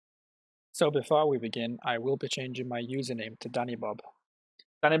So before we begin, I will be changing my username to Danny Bob.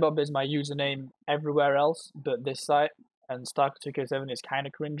 Danny Bob is my username everywhere else but this site, and Star 2K7 is kind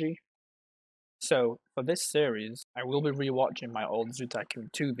of cringy. So for this series, I will be rewatching my old Zoo Tycoon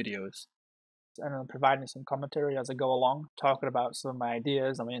 2 videos and I'm providing some commentary as I go along, talking about some of my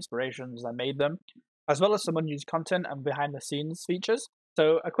ideas and my inspirations as I made them, as well as some unused content and behind the scenes features.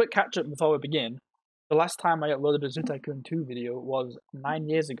 So a quick catch up before we begin. The last time I uploaded a Zoo Tycoon 2 video was 9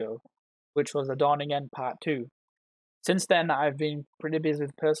 years ago, which was The Dawning End Part 2. Since then, I've been pretty busy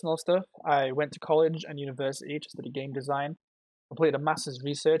with personal stuff. I went to college and university to study game design, completed a master's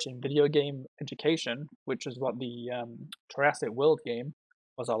research in video game education, which is what the Triassic World game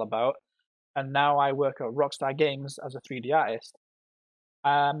was all about, and now I work at Rockstar Games as a 3D artist.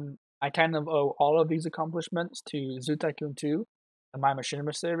 I kind of owe all of these accomplishments to Zoo Tycoon 2 and my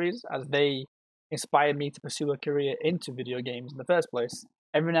Machinima series, as they inspired me to pursue a career into video games in the first place.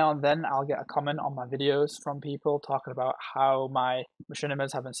 Every now and then I'll get a comment on my videos from people talking about how my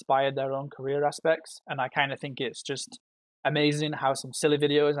Machinimas have inspired their own career aspects, and I kind of think it's just amazing how some silly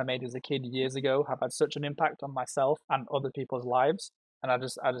videos I made as a kid years ago have had such an impact on myself and other people's lives. And I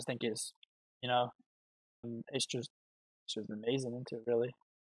just think it's, you know, it's just amazing, isn't it, really?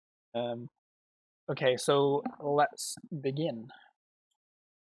 Okay, so let's begin.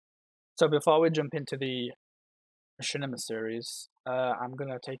 So before we jump into the Machinima series, I'm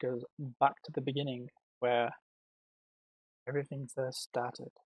gonna take us back to the beginning where everything first started.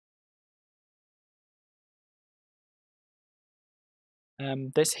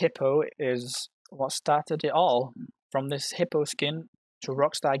 This hippo is what started it all, from this hippo skin to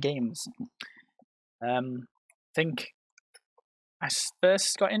Rockstar Games. I think I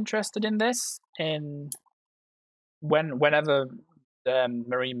first got interested in this whenever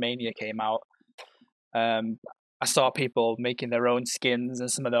Marine Mania came out. I saw people making their own skins and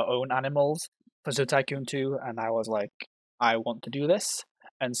some of their own animals for Zoo Tycoon 2, and I was like, I want to do this.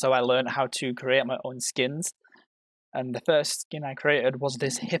 And so I learned how to create my own skins. And the first skin I created was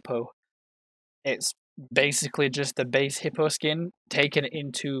this hippo. It's basically just the base hippo skin taken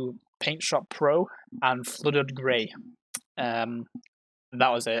into Paint Shop Pro and flooded grey. That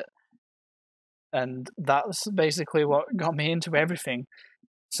was it. And that's basically what got me into everything.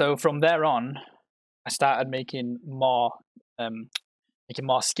 So from there on, I started making more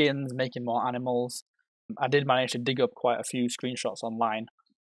skins, making more animals. I did manage to dig up quite a few screenshots online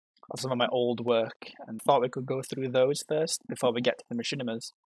of some of my old work, and thought we could go through those first before we get to the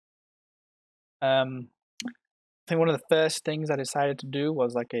Machinimas. I think one of the first things I decided to do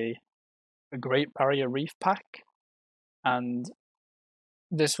was like a Great Barrier Reef pack, and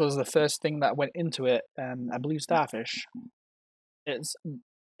this was the first thing that went into it. A blue starfish.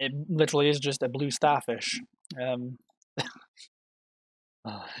 It literally is just a blue starfish.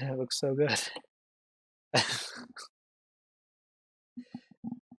 Oh, it looks so good.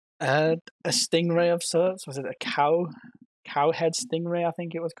 A stingray of sorts. Was it a cowhead stingray? I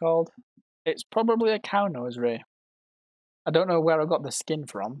think it was called. It's probably a cow nose ray. I don't know where I got the skin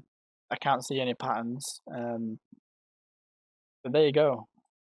from. I can't see any patterns. But there you go.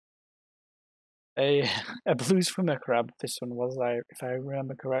 A blue swimmer crab. This one was, if I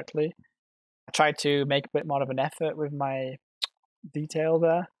remember correctly. I tried to make a bit more of an effort with my detail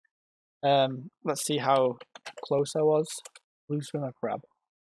there. Let's see how close I was. Blue swimmer crab.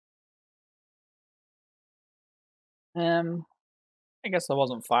 I guess I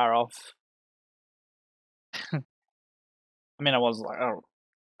wasn't far off. I mean, I was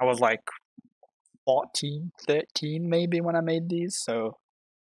like 14, 13 maybe when I made these, so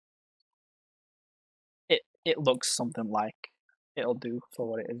it looks something like it'll do for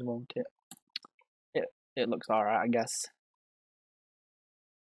what it is, won't it? It looks alright, I guess.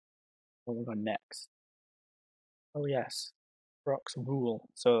 What we got next? Oh yes, Brock's Rule.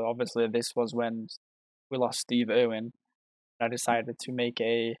 So obviously this was when we lost Steve Irwin. I decided to make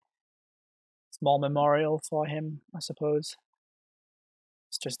a small memorial for him, I suppose.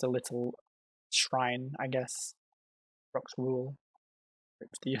 It's just a little shrine, I guess. Brock's Rule.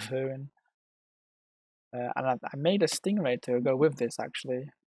 Steve Irwin. And I made a stingray to go with this, actually.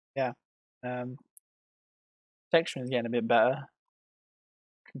 Yeah. Texture is getting a bit better.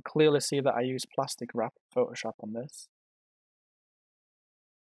 You can clearly see that I used plastic wrap Photoshop on this.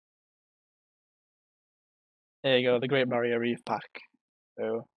 There you go, the Great Barrier Reef pack.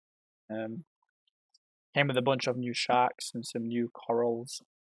 So, came with a bunch of new sharks and some new corals,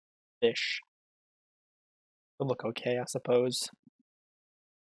 fish. They look okay, I suppose.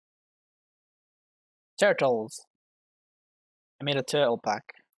 Turtles. I made a turtle pack.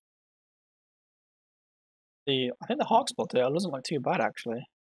 I think the hawksbill turtle doesn't look too bad, actually.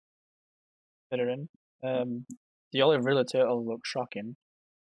 that are in. The olive really turtle look shocking.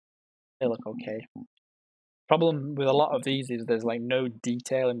 They look okay. Problem with a lot of these is there's like no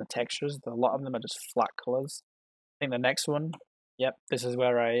detail in the textures. A lot of them are just flat colors. I think the next one, yep, this is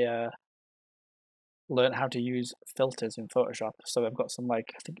where I learned how to use filters in Photoshop. So I've got some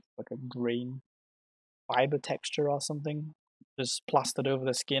like I think like a green fiber texture or something just plastered over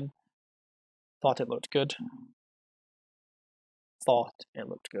the skin. Thought it looked good.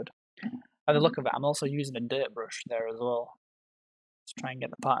 And the look of it, I'm also using a dirt brush there as well to try and get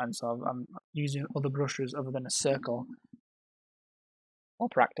the pattern. So I'm using other brushes other than a circle. More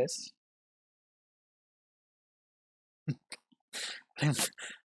practice. I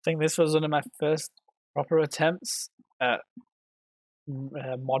think this was one of my first proper attempts at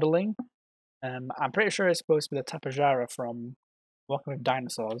modeling. I'm pretty sure it's supposed to be the Tapejara from Walking with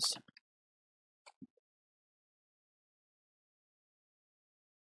Dinosaurs.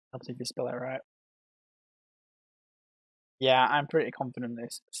 I'll see if you spell it right. Yeah, I'm pretty confident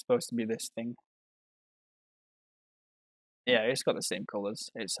it's supposed to be this thing. Yeah, it's got the same colors.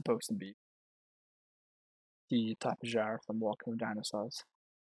 It's supposed to be the Tapejara from Walking with Dinosaurs.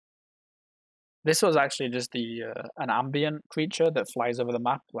 This was actually just the an ambient creature that flies over the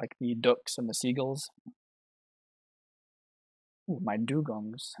map, like the ducks and the seagulls. Ooh, my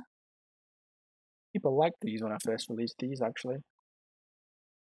dugongs. People liked these when I first released these, actually.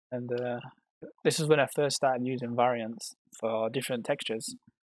 And this is when I first started using variants for different textures.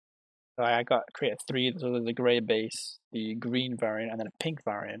 So I created three. So there's a grey base, the green variant, and then a pink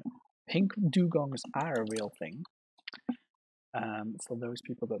variant. Pink dugongs are a real thing. For those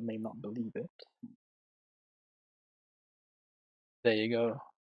people that may not believe it. There you go.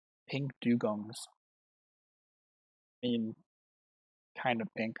 Pink dugongs. I mean, kind of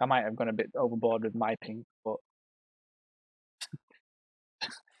pink. I might have gone a bit overboard with my pink, but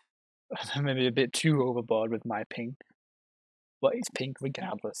maybe a bit too overboard with my pink. But it's pink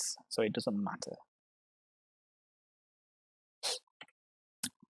regardless, so it doesn't matter.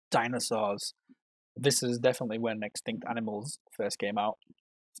 Dinosaurs. This is definitely when Extinct Animals first came out.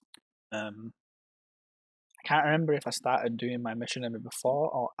 I can't remember if I started doing my Machinima before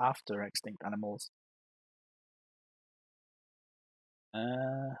or after Extinct Animals.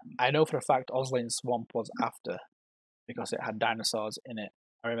 I know for a fact Oslin Swamp was after, because it had dinosaurs in it.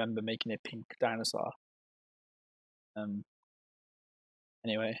 I remember making a pink dinosaur.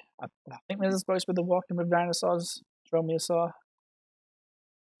 Anyway, I think this is supposed to be the Walking with Dinosaurs Dromaeosaur.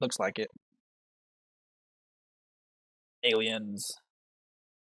 Looks like it. Aliens.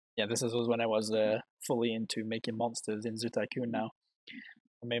 Yeah, this was when I was fully into making monsters in Zoo Tycoon now.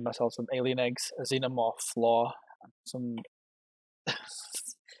 I made myself some alien eggs, a xenomorph floor, some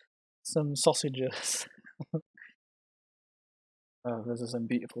some sausages. Oh, those are some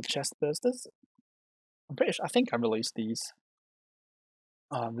beautiful chest bursters. I'm pretty sure, I think I released these.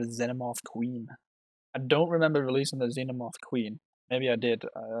 The Xenomorph Queen. I don't remember releasing the Xenomorph Queen. Maybe I did.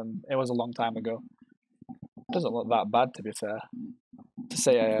 It was a long time ago. It doesn't look that bad, to be fair. To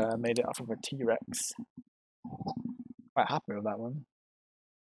say I made it off of a T-Rex. Quite happy with that one.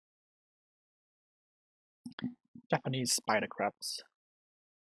 Japanese spider crabs.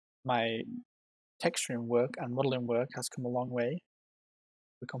 My texturing work and modeling work has come a long way.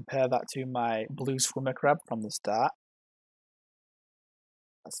 We compare that to my blue swimmer crab from the start.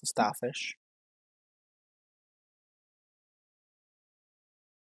 That's the starfish.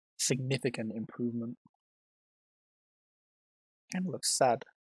 Significant improvement. Kind of looks sad.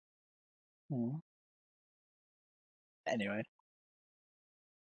 Anyway.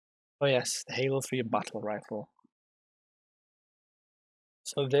 Oh yes, the Halo 3 battle rifle.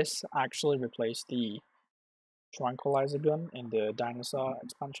 So this actually replaced the tranquilizer gun in the dinosaur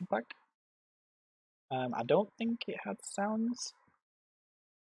expansion pack. I don't think it had sounds.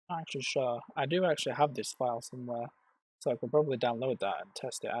 Not actually sure. I do actually have this file somewhere, so I could probably download that and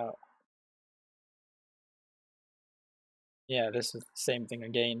test it out. Yeah, this is the same thing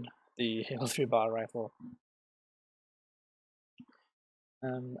again, the Halo 3 bar rifle.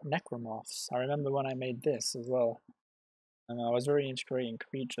 Necromorphs. I remember when I made this as well. And I was very into creating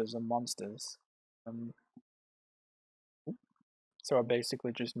creatures and monsters. So I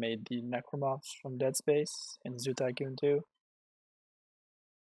basically just made the Necromorphs from Dead Space in Zoo Tycoon 2.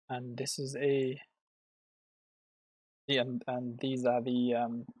 And this is and these are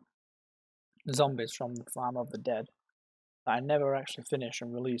the zombies from the Farm of the Dead that I never actually finished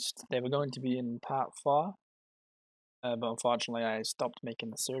and released. They were going to be in part 4, but unfortunately I stopped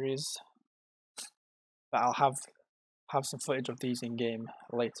making the series. But I'll have some footage of these in game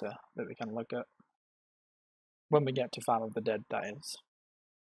later that we can look at when we get to Farm of the Dead, that is.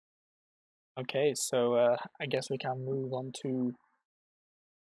 Okay, so I guess we can move on to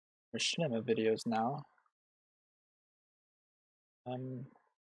Machinima videos now. Have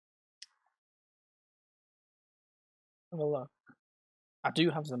a look. I do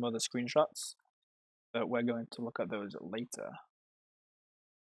have some other screenshots, but we're going to look at those later.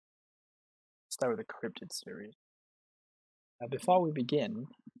 Start with the Cryptid series. Before we begin,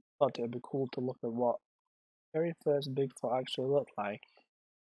 I thought it would be cool to look at what very first Bigfoot actually looked like.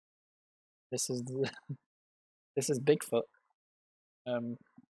 This is this is Bigfoot.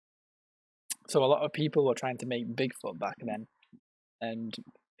 So a lot of people were trying to make Bigfoot back then, and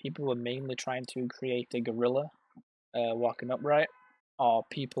people were mainly trying to create a gorilla walking upright, or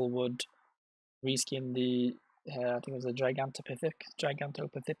people would reskin the I think it was a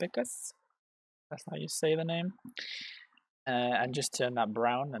Gigantopithecus. That's how you say the name. And just turn that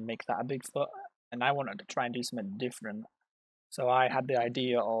brown and make that a Bigfoot. And I wanted to try and do something different. So I had the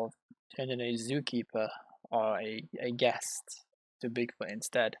idea of turning a zookeeper or a guest to Bigfoot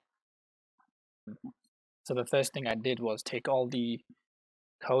instead. So the first thing I did was take all the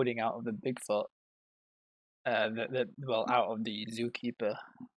coding out of the Bigfoot, out of the zookeeper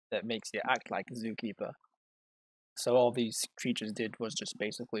that makes it act like a zookeeper. So all these creatures did was just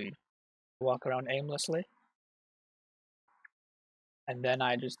basically walk around aimlessly. And then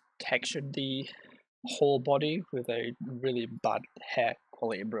I just textured the whole body with a really bad hair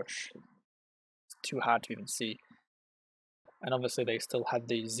quality brush. It's too hard to even see. And obviously they still had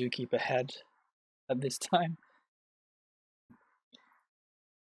the zookeeper head at this time.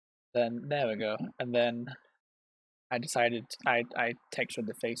 Then there we go. And then I decided I textured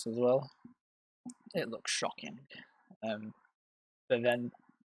the face as well. It looks shocking. But then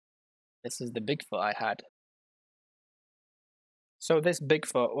this is the Bigfoot I had. So this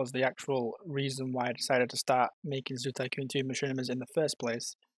Bigfoot was the actual reason why I decided to start making Zoo Tycoon 2 Machinimas in the first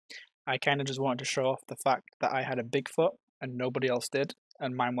place. I kind of just wanted to show off the fact that I had a Bigfoot and nobody else did,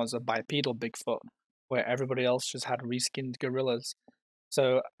 and mine was a bipedal Bigfoot, where everybody else just had reskinned gorillas.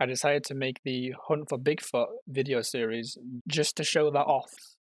 So I decided to make the Hunt for Bigfoot video series just to show that off.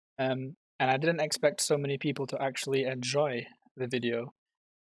 And I didn't expect so many people to actually enjoy the video.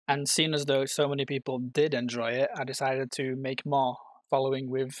 And seeing as though so many people did enjoy it, I decided to make more, following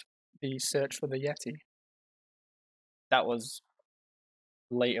with the search for the Yeti. That was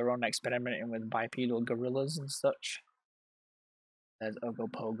later on experimenting with bipedal gorillas and such. There's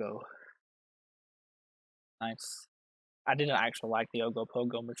Ogopogo. Nice. I didn't actually like the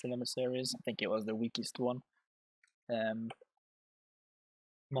Ogopogo Machinima series. I think it was the weakest one.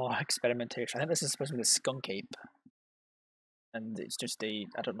 More experimentation. I think this is supposed to be the skunk ape. And it's just I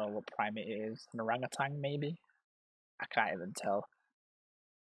don't know what primate it is. An orangutan, maybe? I can't even tell.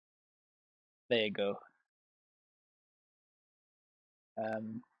 There you go.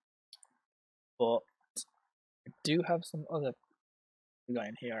 But I do have some other we got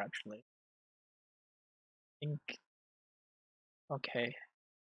in here actually. I think okay.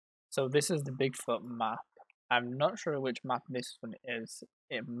 So this is the Bigfoot map. I'm not sure which map this one is.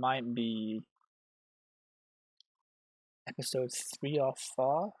 It might be episode 3 or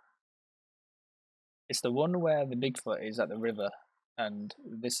 4. It's the one where the Bigfoot is at the river, and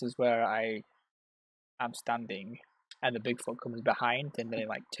this is where I am standing, and the Bigfoot comes behind, and then it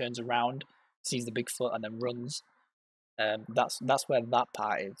like turns around, sees the Bigfoot, and then runs. That's where that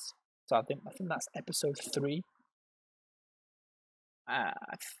part is. So I think that's episode 3.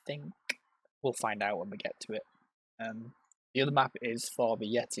 I think we'll find out when we get to it. The other map is for the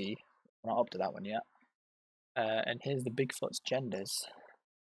Yeti. We're not up to that one yet. And here's the Bigfoot's genders.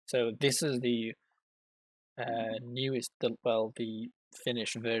 So this is the newest, the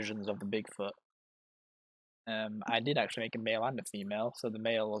finished versions of the Bigfoot. I did actually make a male and a female. So the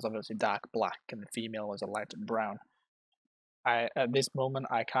male was obviously dark black, and the female was a light brown. At this moment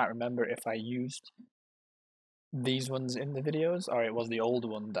I can't remember if I used these ones in the videos or it was the old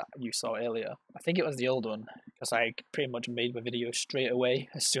one that you saw earlier. I think it was the old one because I pretty much made my video straight away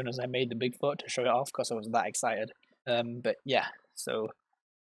as soon as I made the Bigfoot to show it off because I was that excited. But yeah, so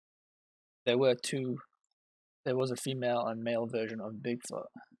there was a female and male version of Bigfoot.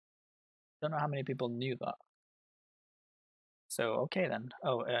 Don't know how many people knew that. So okay then.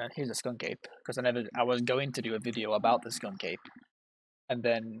 Oh, here's a skunk ape because I was going to do a video about the skunk ape, and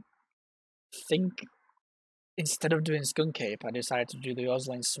then think instead of doing skunk ape, I decided to do the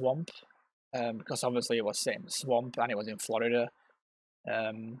Osling swamp, because obviously it was set in the swamp and it was in Florida,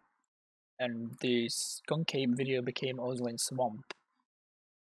 and the skunk ape video became Osling swamp.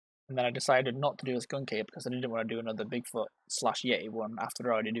 And then I decided not to do a skunk ape because I didn't want to do another Bigfoot / Yeti one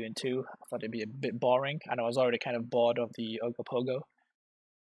after already doing 2. I thought it'd be a bit boring, and I was already kind of bored of the Ogopogo.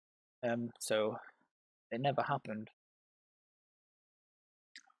 So it never happened.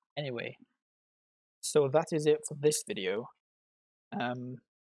 Anyway, so that is it for this video.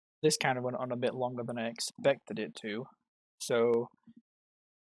 This kind of went on a bit longer than I expected it to, so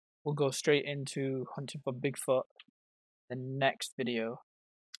we'll go straight into hunting for Bigfoot the next video,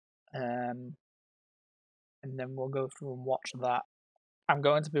 and then we'll go through and watch that. I'm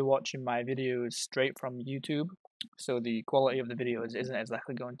going to be watching my videos straight from YouTube, so the quality of the videos isn't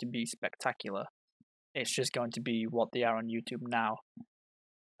exactly going to be spectacular. It's just going to be what they are on YouTube now.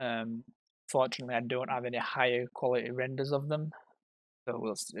 Fortunately, I don't have any higher quality renders of them,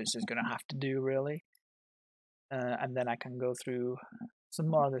 so it's just going to have to do, really. And then I can go through some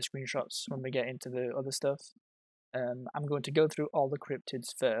more of the screenshots when we get into the other stuff. I'm going to go through all the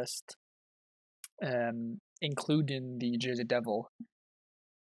cryptids first, including the Jersey Devil,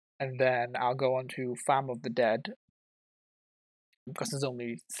 and then I'll go on to Farm of the Dead, because there's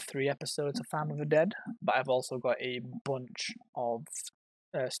only 3 episodes of Farm of the Dead, but I've also got a bunch of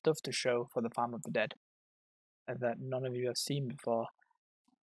stuff to show for the Farm of the Dead that none of you have seen before.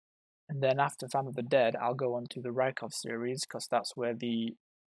 And then after Farm of the Dead, I'll go on to the Rykov series, because that's where the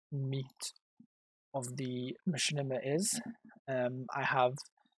meat of the Machinima is. I have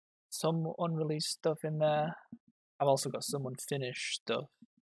some unreleased stuff in there. I've also got some unfinished stuff,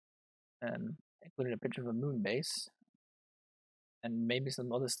 including a picture of a moon base, and maybe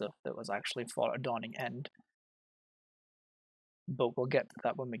some other stuff that was actually for a dawning end. But we'll get to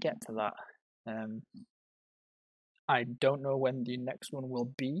that when we get to that. I don't know when the next one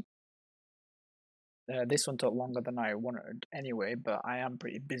will be. This one took longer than I wanted anyway, but I am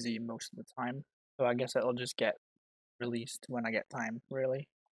pretty busy most of the time, so I guess it'll just get released when I get time, really.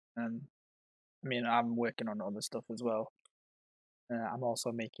 I mean, I'm working on other stuff as well. I'm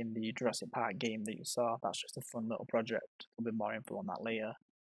also making the Jurassic Park game that you saw. That's just a fun little project. There'll be more info on that later.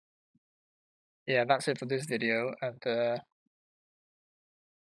 Yeah, that's it for this video, and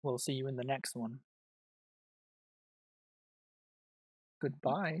we'll see you in the next one.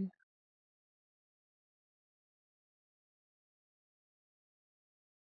 Goodbye.